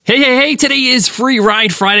Hey, today is Free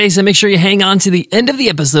Ride Friday, so make sure you hang on to the end of the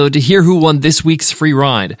episode to hear who won this week's free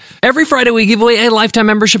ride. Every Friday, we give away a lifetime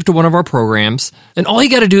membership to one of our programs, and all you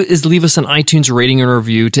got to do is leave us an iTunes rating and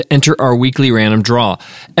review to enter our weekly random draw.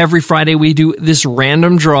 Every Friday, we do this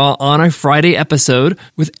random draw on a Friday episode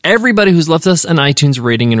with everybody who's left us an iTunes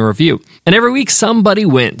rating and review. And every week, somebody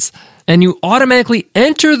wins, and you automatically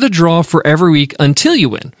enter the draw for every week until you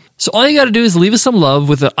win. So all you got to do is leave us some love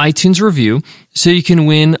with an iTunes review so you can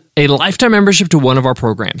win a lifetime membership to one of our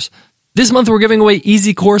programs. This month, we're giving away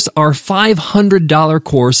Easy Course, our $500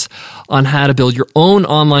 course on how to build your own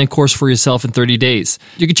online course for yourself in 30 days.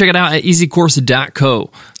 You can check it out at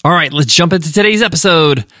easycourse.co. All right, let's jump into today's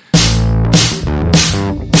episode.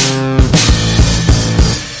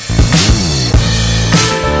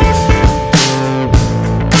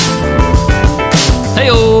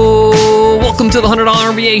 Welcome to the $100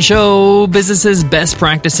 MBA Show, business's best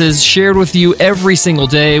practices shared with you every single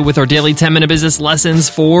day with our daily 10-minute business lessons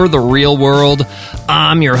for the real world.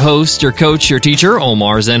 I'm your host, your coach, your teacher,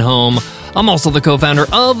 Omar Zenhom. I'm also the co-founder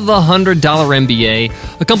of the $100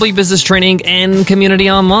 MBA, a complete business training and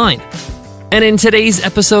community online. And in today's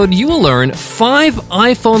episode, you will learn 5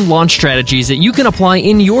 iPhone launch strategies that you can apply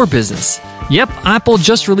in your business. Yep, Apple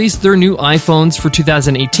just released their new iPhones for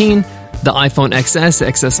 2018, the iPhone XS,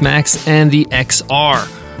 XS Max, and the XR.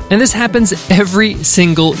 And this happens every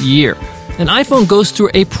single year. An iPhone goes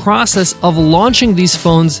through a process of launching these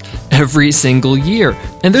phones every single year.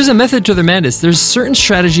 And there's a method to their madness. There's certain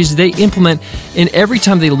strategies they implement in every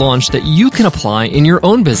time they launch that you can apply in your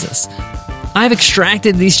own business. I've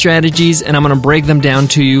extracted these strategies and I'm going to break them down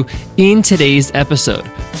to you in today's episode.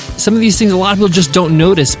 Some of these things a lot of people just don't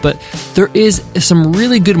notice, but there is some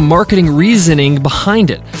really good marketing reasoning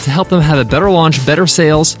behind it to help them have a better launch, better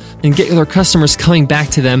sales, and get their customers coming back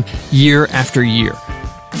to them year after year.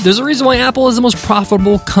 There's a reason why Apple is the most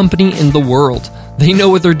profitable company in the world. They know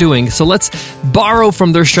what they're doing, so let's borrow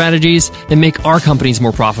from their strategies and make our companies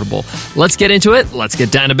more profitable. Let's get into it. Let's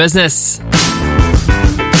get down to business.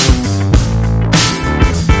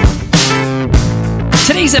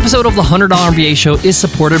 Today's episode of the $100 MBA Show is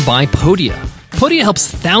supported by Podia. Podia helps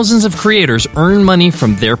thousands of creators earn money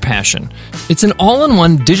from their passion. It's an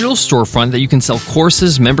all-in-one digital storefront that you can sell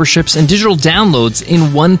courses, memberships, and digital downloads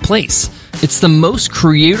in one place. It's the most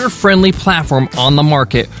creator-friendly platform on the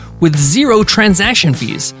market with 0 transaction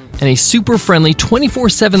fees and a super friendly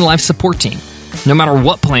 24/7 live support team, no matter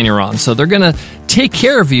what plan you're on. So they're going to take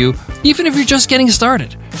care of you even if you're just getting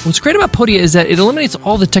started. What's great about Podia is that it eliminates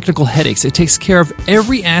all the technical headaches. It takes care of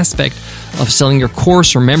every aspect of selling your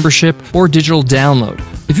course or membership or digital download.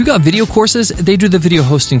 If you got video courses, they do the video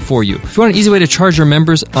hosting for you. If you want an easy way to charge your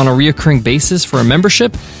members on a recurring basis for a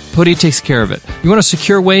membership, Podia takes care of it. You want a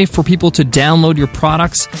secure way for people to download your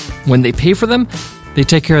products when they pay for them? They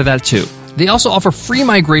take care of that too. They also offer free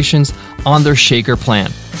migrations on their Shaker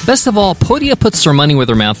plan. Best of all, Podia puts their money where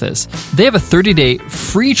their mouth is. They have a 30-day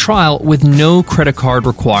free trial with no credit card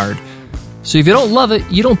required. So if you don't love it,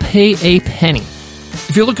 you don't pay a penny.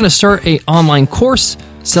 If you're looking to start an online course,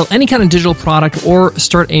 sell any kind of digital product, or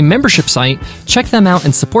start a membership site, check them out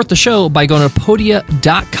and support the show by going to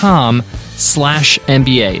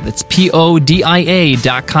podia.com/MBA. That's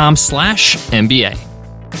PODIA.com/MBA.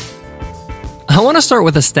 I want to start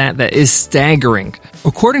with a stat that is staggering.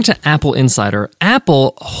 According to Apple Insider,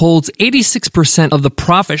 Apple holds 86% of the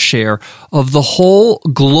profit share of the whole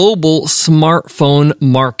global smartphone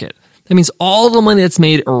market. That means all the money that's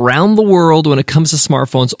made around the world when it comes to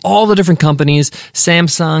smartphones, all the different companies,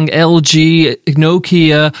 Samsung, LG,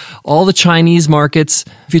 Nokia, all the Chinese markets.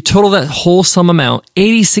 If you total that whole sum amount,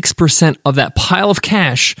 86% of that pile of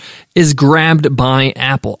cash is grabbed by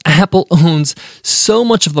Apple. Apple owns so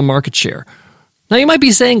much of the market share. Now, you might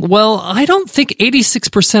be saying, well, I don't think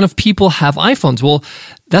 86% of people have iPhones. Well,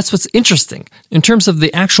 that's what's interesting. In terms of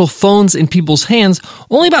the actual phones in people's hands,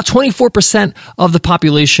 only about 24% of the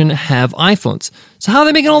population have iPhones. So how are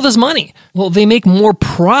they making all this money? Well, they make more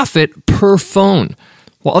profit per phone.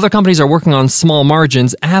 While other companies are working on small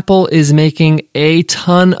margins, Apple is making a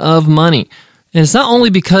ton of money. And it's not only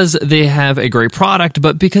because they have a great product,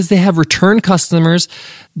 but because they have return customers.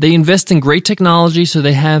 They invest in great technology, so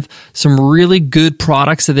they have some really good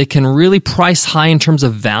products that they can really price high in terms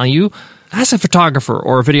of value. Ask a photographer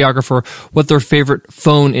or a videographer what their favorite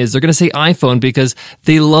phone is. They're going to say iPhone because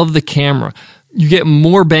they love the camera. You get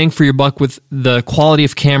more bang for your buck with the quality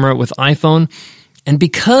of camera with iPhone. And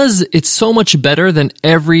because it's so much better than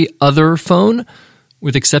every other phone,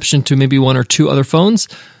 with exception to maybe 1 or 2 other phones,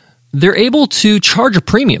 they're able to charge a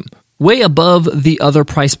premium way above the other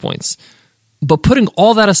price points. But putting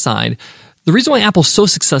all that aside, The reason why Apple's so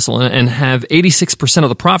successful and have 86% of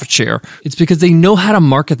the profit share is because they know how to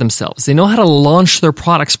market themselves. They know how to launch their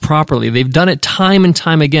products properly. They've done it time and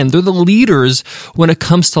time again. They're the leaders when it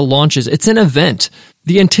comes to launches. It's an event.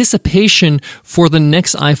 The anticipation for the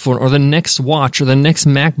next iPhone or the next watch or the next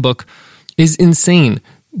MacBook is insane.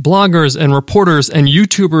 Bloggers and reporters and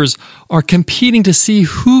YouTubers are competing to see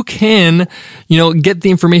who can, get the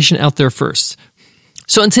information out there first.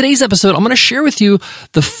 So in today's episode, I'm going to share with you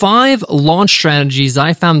the 5 launch strategies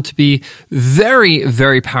I found to be very,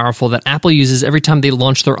 very powerful that Apple uses every time they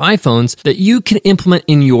launch their iPhones that you can implement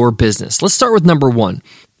in your business. Let's start with number 1.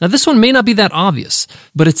 Now, this one may not be that obvious,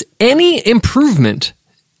 but it's any improvement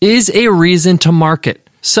is a reason to market.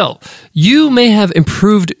 So you may have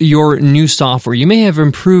improved your new software. You may have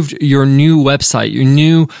improved your new website, your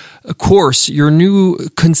new course, your new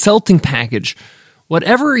consulting package.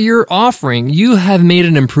 Whatever you're offering, you have made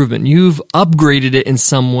an improvement. You've upgraded it in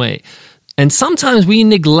some way. And sometimes we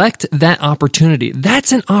neglect that opportunity.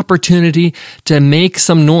 That's an opportunity to make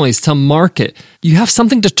some noise, to market. You have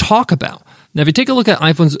something to talk about. Now, if you take a look at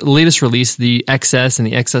iPhone's latest release, the XS and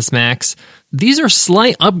the XS Max, these are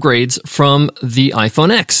slight upgrades from the iPhone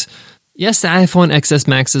X. Yes, the iPhone XS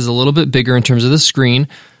Max is a little bit bigger in terms of the screen,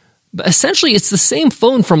 but essentially it's the same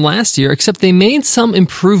phone from last year, except they made some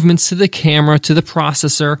improvements to the camera, to the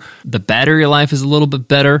processor. The battery life is a little bit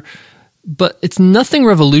better, but it's nothing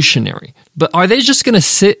revolutionary. But are they just going to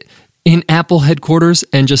sit in Apple headquarters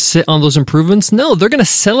and just sit on those improvements? No, they're going to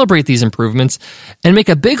celebrate these improvements and make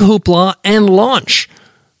a big hoopla and launch.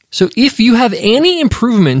 So if you have any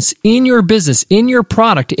improvements in your business, in your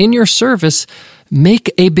product, in your service,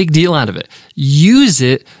 make a big deal out of it. Use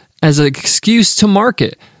it as an excuse to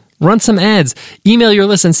market. Run some ads, email your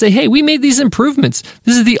list and say, hey, we made these improvements.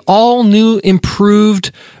 This is the all new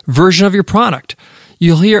improved version of your product.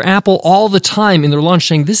 You'll hear Apple all the time in their launch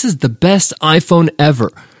saying, this is the best iPhone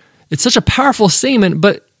ever. It's such a powerful statement,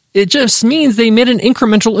 but it just means they made an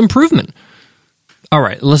incremental improvement. All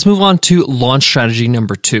right, let's move on to launch strategy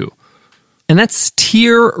number 2. And that's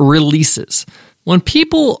tier releases. When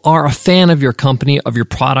people are a fan of your company, of your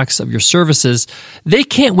products, of your services, they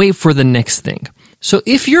can't wait for the next thing. So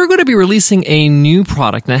if you're going to be releasing a new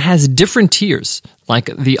product that has different tiers, like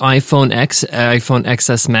the iPhone X, iPhone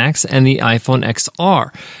XS Max, and the iPhone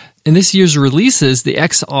XR, in this year's releases, the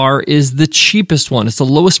XR is the cheapest one. It's the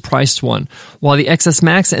lowest priced one, while the XS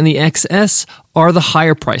Max and the XS are the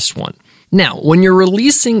higher priced one. Now, when you're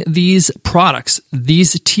releasing these products,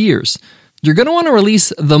 these tiers, you're going to want to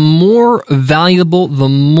release the more valuable, the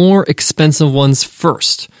more expensive ones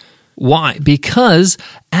first. Why? Because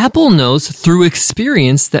Apple knows through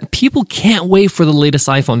experience that people can't wait for the latest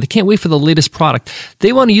iPhone. They can't wait for the latest product.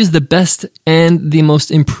 They want to use the best and the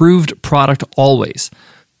most improved product always.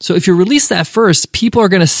 So if you release that first, people are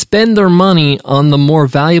going to spend their money on the more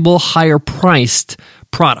valuable, higher priced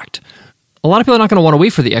product. A lot of people are not going to want to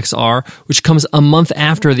wait for the XR, which comes a month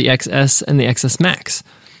after the XS and the XS Max.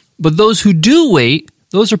 But those who do wait,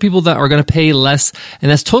 those are people that are going to pay less,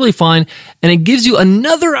 and that's totally fine. And it gives you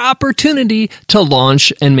another opportunity to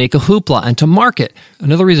launch and make a hoopla and to market.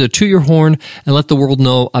 Another reason to toot your horn and let the world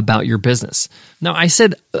know about your business. Now, I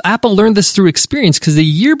said Apple learned this through experience because the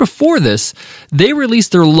year before this, they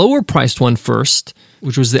released their lower priced one first,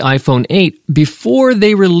 which was the iPhone 8, before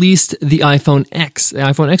they released the iPhone X. The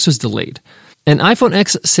iPhone X was delayed. And iPhone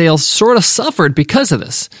X sales sort of suffered because of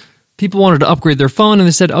this. People wanted to upgrade their phone and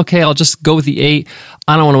they said, okay, I'll just go with the 8.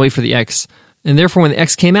 I don't want to wait for the X. And therefore, when the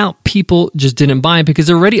X came out, people just didn't buy it because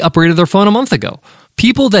they already upgraded their phone a month ago.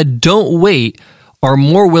 People that don't wait are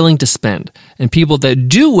more willing to spend. And people that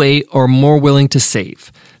do wait are more willing to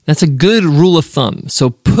save. That's a good rule of thumb. So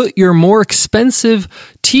put your more expensive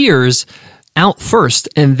tiers out first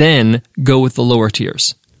and then go with the lower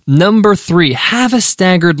tiers. Number 3, have a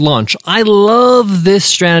staggered launch. I love this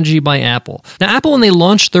strategy by Apple. Now, Apple, when they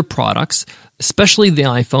launch their products, especially the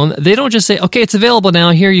iPhone, they don't just say, okay, it's available now,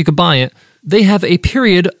 here, you can buy it. They have a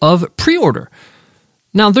period of pre-order.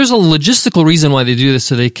 Now, there's a logistical reason why they do this,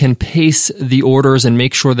 so they can pace the orders and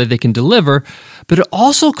make sure that they can deliver, but it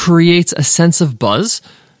also creates a sense of buzz,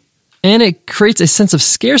 and it creates a sense of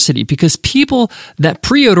scarcity because people that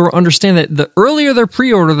pre-order understand that the earlier their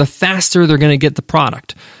pre-order, the faster they're going to get the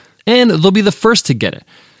product. And they'll be the first to get it.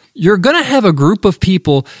 You're going to have a group of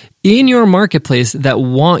people in your marketplace that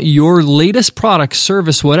want your latest product,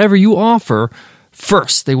 service, whatever you offer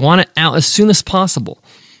first. They want it out as soon as possible.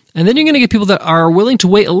 And then you're going to get people that are willing to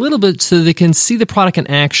wait a little bit so they can see the product in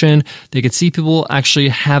action. They can see people actually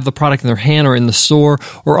have the product in their hand or in the store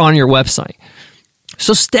or on your website.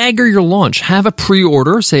 So stagger your launch. Have a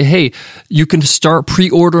pre-order. Say, hey, you can start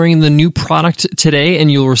pre-ordering the new product today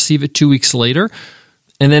and you'll receive it 2 weeks later.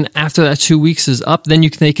 And then after that 2 weeks is up, then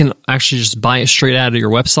they can actually just buy it straight out of your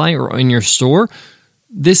website or in your store.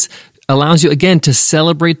 This allows you, again, to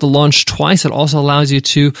celebrate the launch twice. It also allows you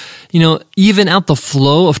to, even out the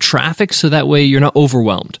flow of traffic so that way you're not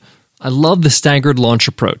overwhelmed. I love the staggered launch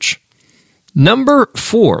approach. Number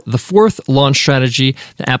 4, the fourth launch strategy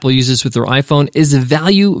that Apple uses with their iPhone is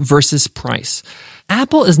value versus price.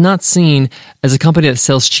 Apple is not seen as a company that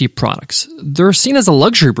sells cheap products. They're seen as a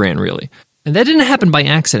luxury brand, really. And that didn't happen by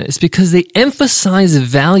accident. It's because they emphasize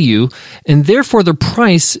value and therefore their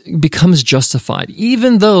price becomes justified,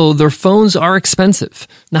 even though their phones are expensive.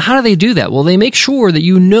 Now, how do they do that? Well, they make sure that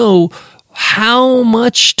you know how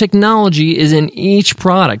much technology is in each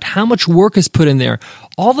product, how much work is put in there,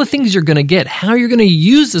 all the things you're going to get, how you're going to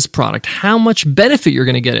use this product, how much benefit you're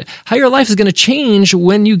going to get it, how your life is going to change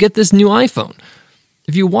when you get this new iPhone.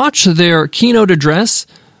 If you watch their keynote address,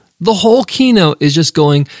 the whole keynote is just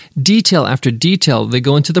going detail after detail. They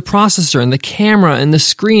go into the processor and the camera and the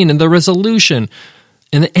screen and the resolution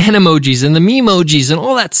and the animojis and the memojis and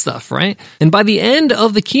all that stuff, right? And by the end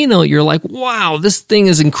of the keynote, you're like, wow, this thing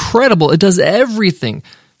is incredible. It does everything.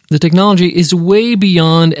 The technology is way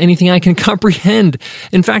beyond anything I can comprehend.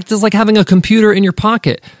 In fact, it's like having a computer in your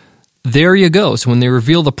pocket. There you go. So when they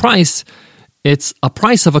reveal the price, it's a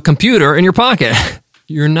price of a computer in your pocket.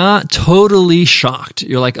 You're not totally shocked.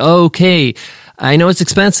 You're like, okay, I know it's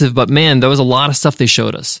expensive, but man, there was a lot of stuff they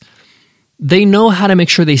showed us. They know how to make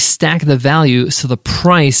sure they stack the value so the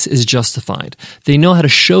price is justified. They know how to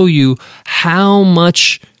show you how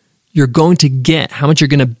much you're going to get, how much you're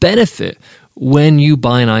going to benefit when you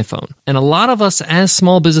buy an iPhone. And a lot of us as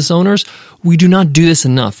small business owners, we do not do this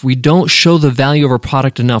enough. We don't show the value of our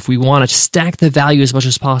product enough. We want to stack the value as much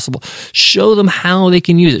as possible. Show them how they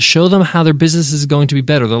can use it. Show them how their business is going to be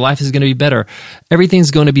better. Their life is going to be better. Everything's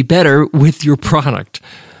going to be better with your product.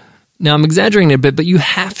 Now, I'm exaggerating a bit, but you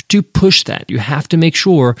have to push that. You have to make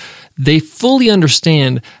sure they fully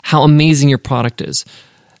understand how amazing your product is.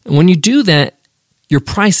 And when you do that, your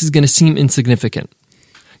price is going to seem insignificant.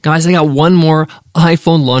 Guys, I got one more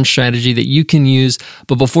iPhone launch strategy that you can use.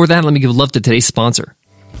 But before that, let me give love to today's sponsor.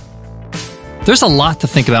 There's a lot to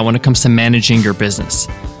think about when it comes to managing your business.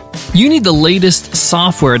 You need the latest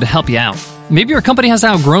software to help you out. Maybe your company has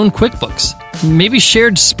outgrown QuickBooks. Maybe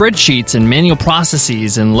shared spreadsheets and manual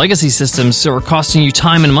processes and legacy systems are costing you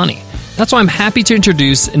time and money. That's why I'm happy to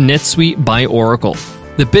introduce NetSuite by Oracle,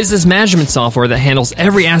 the business management software that handles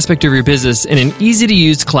every aspect of your business in an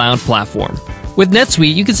easy-to-use cloud platform. With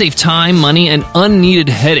NetSuite, you can save time, money, and unneeded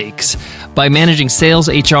headaches by managing sales,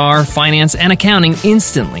 HR, finance, and accounting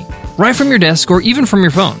instantly, right from your desk or even from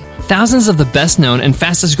your phone. Thousands of the best-known and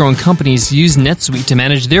fastest-growing companies use NetSuite to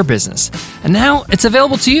manage their business, and now it's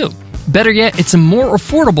available to you. Better yet, it's more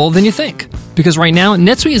affordable than you think. Because right now,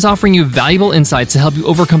 NetSuite is offering you valuable insights to help you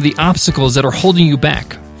overcome the obstacles that are holding you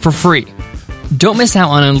back for free. Don't miss out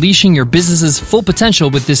on unleashing your business's full potential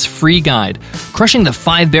with this free guide, Crushing the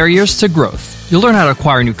 5 Barriers to Growth. You'll learn how to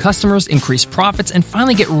acquire new customers, increase profits, and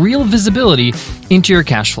finally get real visibility into your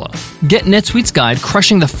cash flow. Get NetSuite's guide,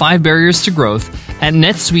 Crushing the 5 Barriers to Growth, at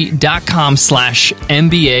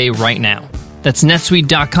netsuite.com/MBA right now. That's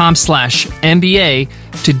netsuite.com/MBA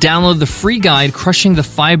to download the free guide, Crushing the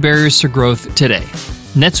 5 Barriers to Growth today.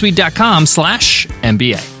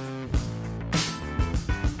 netsuite.com/MBA.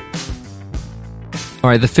 All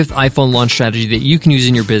right, the fifth iPhone launch strategy that you can use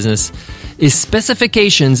in your business is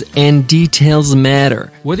specifications and details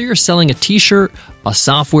matter. Whether you're selling a t-shirt, a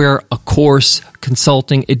software, a course,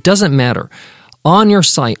 consulting, it doesn't matter. On your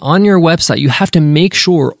site, on your website, you have to make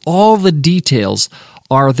sure all the details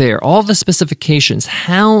are there, all the specifications,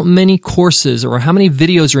 how many courses or how many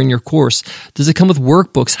videos are in your course. Does it come with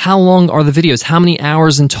workbooks? How long are the videos? How many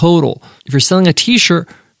hours in total? If you're selling a t-shirt,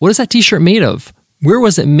 what is that t-shirt made of? Where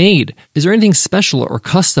was it made? Is there anything special or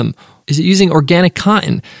custom? Is it using organic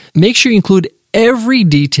cotton? Make sure you include every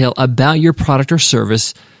detail about your product or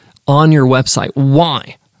service on your website.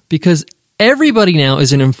 Why? Because everybody now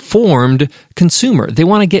is an informed consumer. They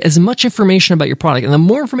want to get as much information about your product. And the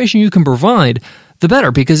more information you can provide, the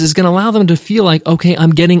better, because it's going to allow them to feel like, okay,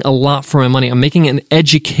 I'm getting a lot for my money. I'm making an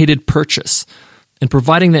educated purchase. And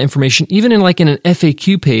providing that information, even in an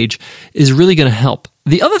FAQ page, is really going to help.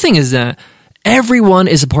 The other thing is that everyone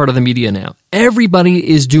is a part of the media now. Everybody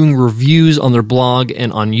is doing reviews on their blog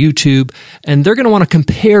and on YouTube, and they're going to want to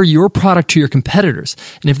compare your product to your competitors.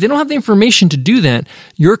 And if they don't have the information to do that,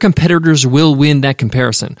 your competitors will win that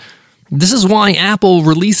comparison. This is why Apple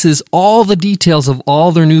releases all the details of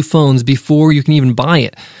all their new phones before you can even buy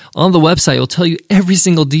it. On the website, it'll tell you every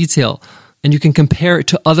single detail, and you can compare it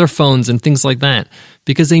to other phones and things like that,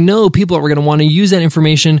 because they know people are going to want to use that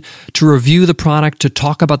information to review the product, to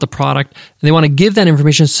talk about the product, and they want to give that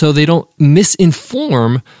information so they don't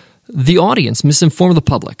misinform the audience, misinform the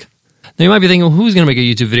public. Now you might be thinking, well, who's going to make a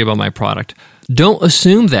YouTube video about my product? Don't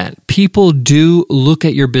assume that. People do look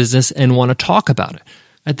at your business and want to talk about it.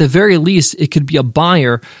 At the very least, it could be a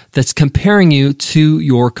buyer that's comparing you to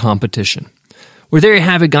your competition. Well, there you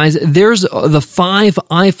have it, guys. There's the 5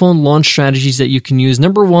 iPhone launch strategies that you can use.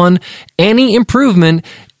 Number 1, any improvement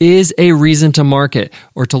is a reason to market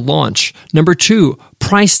or to launch. Number 2,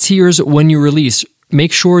 price tiers when you release.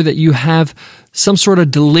 Make sure that you have some sort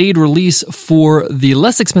of delayed release for the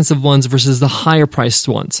less expensive ones versus the higher priced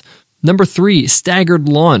ones. Number 3, staggered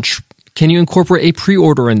launch. Can you incorporate a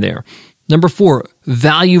pre-order in there? Number 4,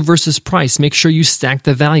 value versus price. Make sure you stack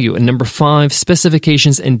the value. And number 5,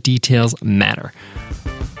 specifications and details matter.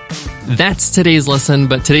 That's today's lesson,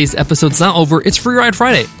 but today's episode's not over. It's Free Ride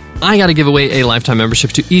Friday. I got to give away a lifetime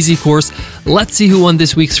membership to Easy Course. Let's see who won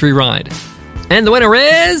this week's free ride. And the winner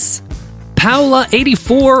is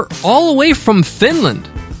Paula84, all the way from Finland.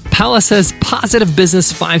 Paula says, positive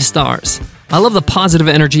business 5 stars. I love the positive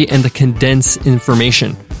energy and the condensed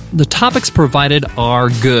information. The topics provided are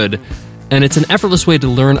good, and it's an effortless way to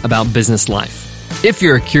learn about business life. If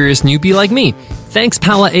you're a curious newbie like me, thanks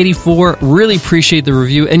Paula84, really appreciate the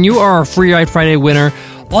review, and you are our Free Ride Friday winner.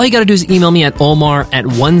 All you got to do is email me at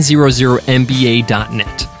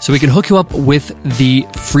omar@100mba.net so we can hook you up with the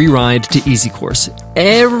free ride to Easy Course.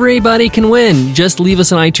 Everybody can win. Just leave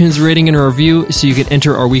us an iTunes rating and a review so you can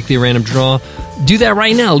enter our weekly random draw. Do that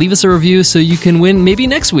right now. Leave us a review so you can win maybe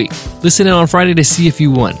next week. Listen in on Friday to see if you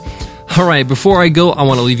won. All right, before I go, I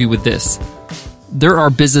want to leave you with this. There are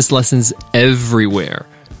business lessons everywhere.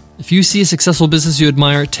 If you see a successful business you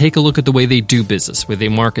admire, take a look at the way they do business, the way they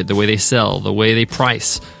market, the way they sell, the way they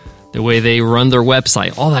price, the way they run their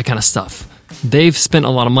website, all that kind of stuff. They've spent a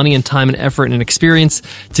lot of money and time and effort and experience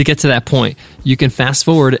to get to that point. You can fast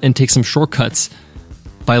forward and take some shortcuts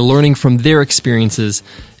by learning from their experiences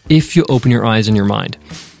if you open your eyes and your mind.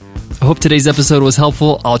 I hope today's episode was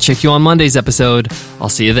helpful. I'll check you on Monday's episode. I'll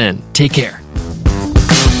see you then. Take care.